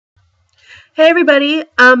Hey everybody,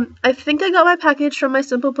 I think I got my package from my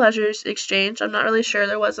Simple Pleasures exchange. I'm not really sure,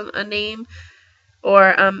 there wasn't a name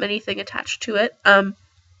or anything attached to it.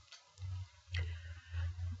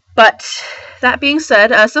 But that being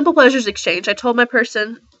said, Simple Pleasures exchange, I told my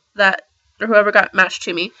person that, or whoever got matched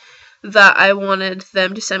to me, that I wanted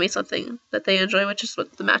them to send me something that they enjoy, which is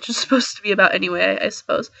what the match is supposed to be about anyway, I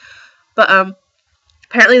suppose. But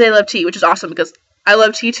apparently they love tea, which is awesome because I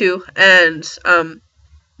love tea too, and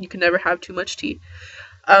you can never have too much tea.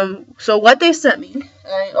 So what they sent me,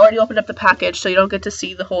 I already opened up the package, so you don't get to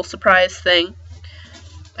see the whole surprise thing.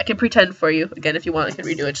 I can pretend for you. Again, if you want, I can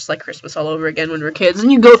redo it just like Christmas all over again when we were kids,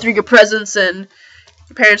 and you go through your presents, and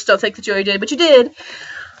your parents don't think that you already did, but you did.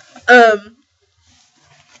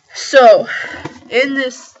 So, in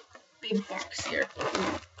this big box here,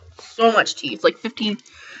 so much tea. It's like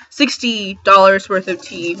 $60 worth of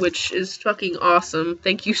tea, which is fucking awesome.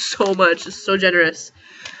 Thank you so much. It's so generous.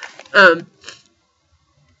 I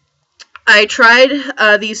tried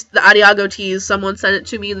the Adiago teas. Someone sent it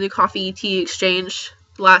to me in the coffee tea exchange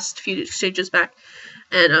the last few exchanges back,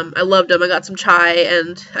 and I loved them. I got some chai,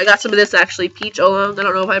 and I got some of this actually, peach oolong. I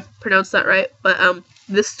don't know if I pronounced that right, but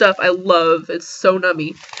this stuff I love. It's so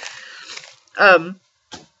nummy.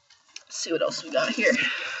 Let's see what else we got here.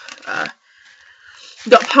 We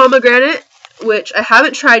got pomegranate, which I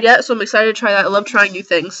haven't tried yet, so I'm excited to try that. I love trying new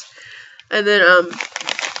things. And then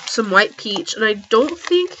some white peach, and I don't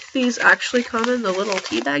think these actually come in the little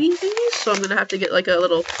tea baggy thingies, so I'm gonna have to get like a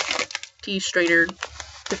little tea strainer,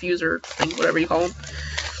 diffuser thing, whatever you call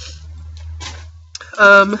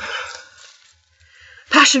them.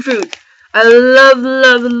 Passion fruit. I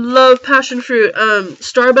love passion fruit.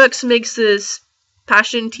 Starbucks makes this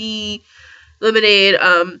passion tea lemonade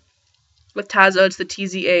with Tazo. It's the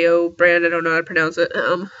TZAO brand. I don't know how to pronounce it.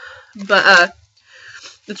 But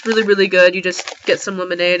it's really good. You just get some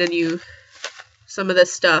lemonade and some of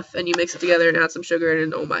this stuff, and you mix it together and add some sugar in it,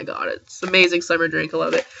 and oh my god, it's an amazing summer drink. I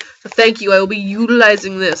love it. So thank you. I will be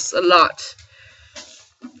utilizing this a lot.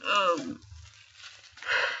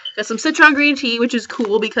 Got some citron green tea, which is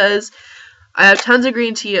cool because I have tons of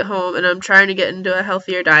green tea at home, and I'm trying to get into a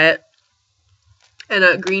healthier diet.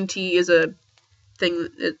 And green tea is a thing,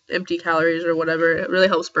 empty calories or whatever. It really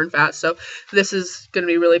helps burn fat, so this is going to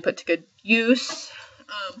be really put to good use.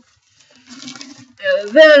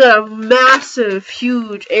 And then a massive,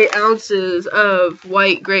 huge 8 ounces of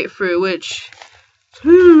white grapefruit, which is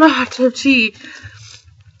a lot of tea.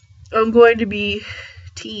 I'm going to be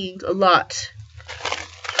teaing a lot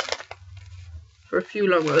for a few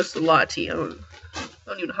long months. This is a lot of tea. I don't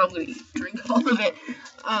even know how I'm going to drink all of it.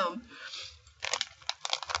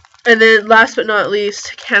 And then last but not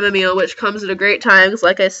least, chamomile, which comes at a great time because,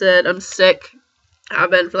 like I said, I'm sick.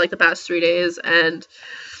 I've been for like the past 3 days, and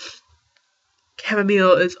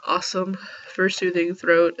chamomile is awesome for soothing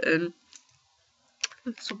throat, and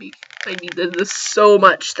I needed this so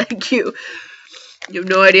much. Thank you. You have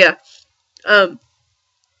no idea.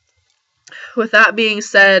 With that being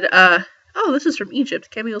said, oh, this is from Egypt.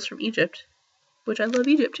 Cameo's from Egypt, which I love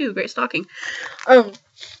Egypt too. Great stocking. Anyway,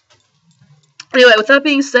 with that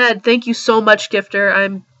being said, thank you so much, gifter.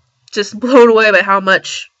 I'm just blown away by how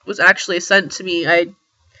much was actually sent to me. I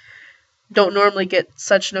don't normally get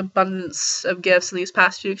such an abundance of gifts in these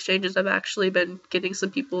past few exchanges. I've actually been getting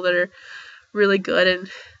some people that are really good and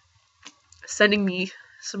sending me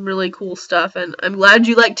some really cool stuff, and I'm glad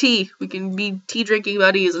you like tea. We can be tea drinking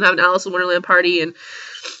buddies and have an Alice in Wonderland party and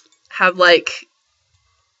have like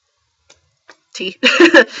tea.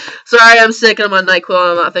 Sorry, I'm sick and I'm on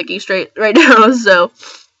NyQuil and I'm not thinking straight right now. So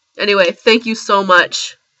anyway, thank you so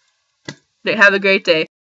much. Have a great day.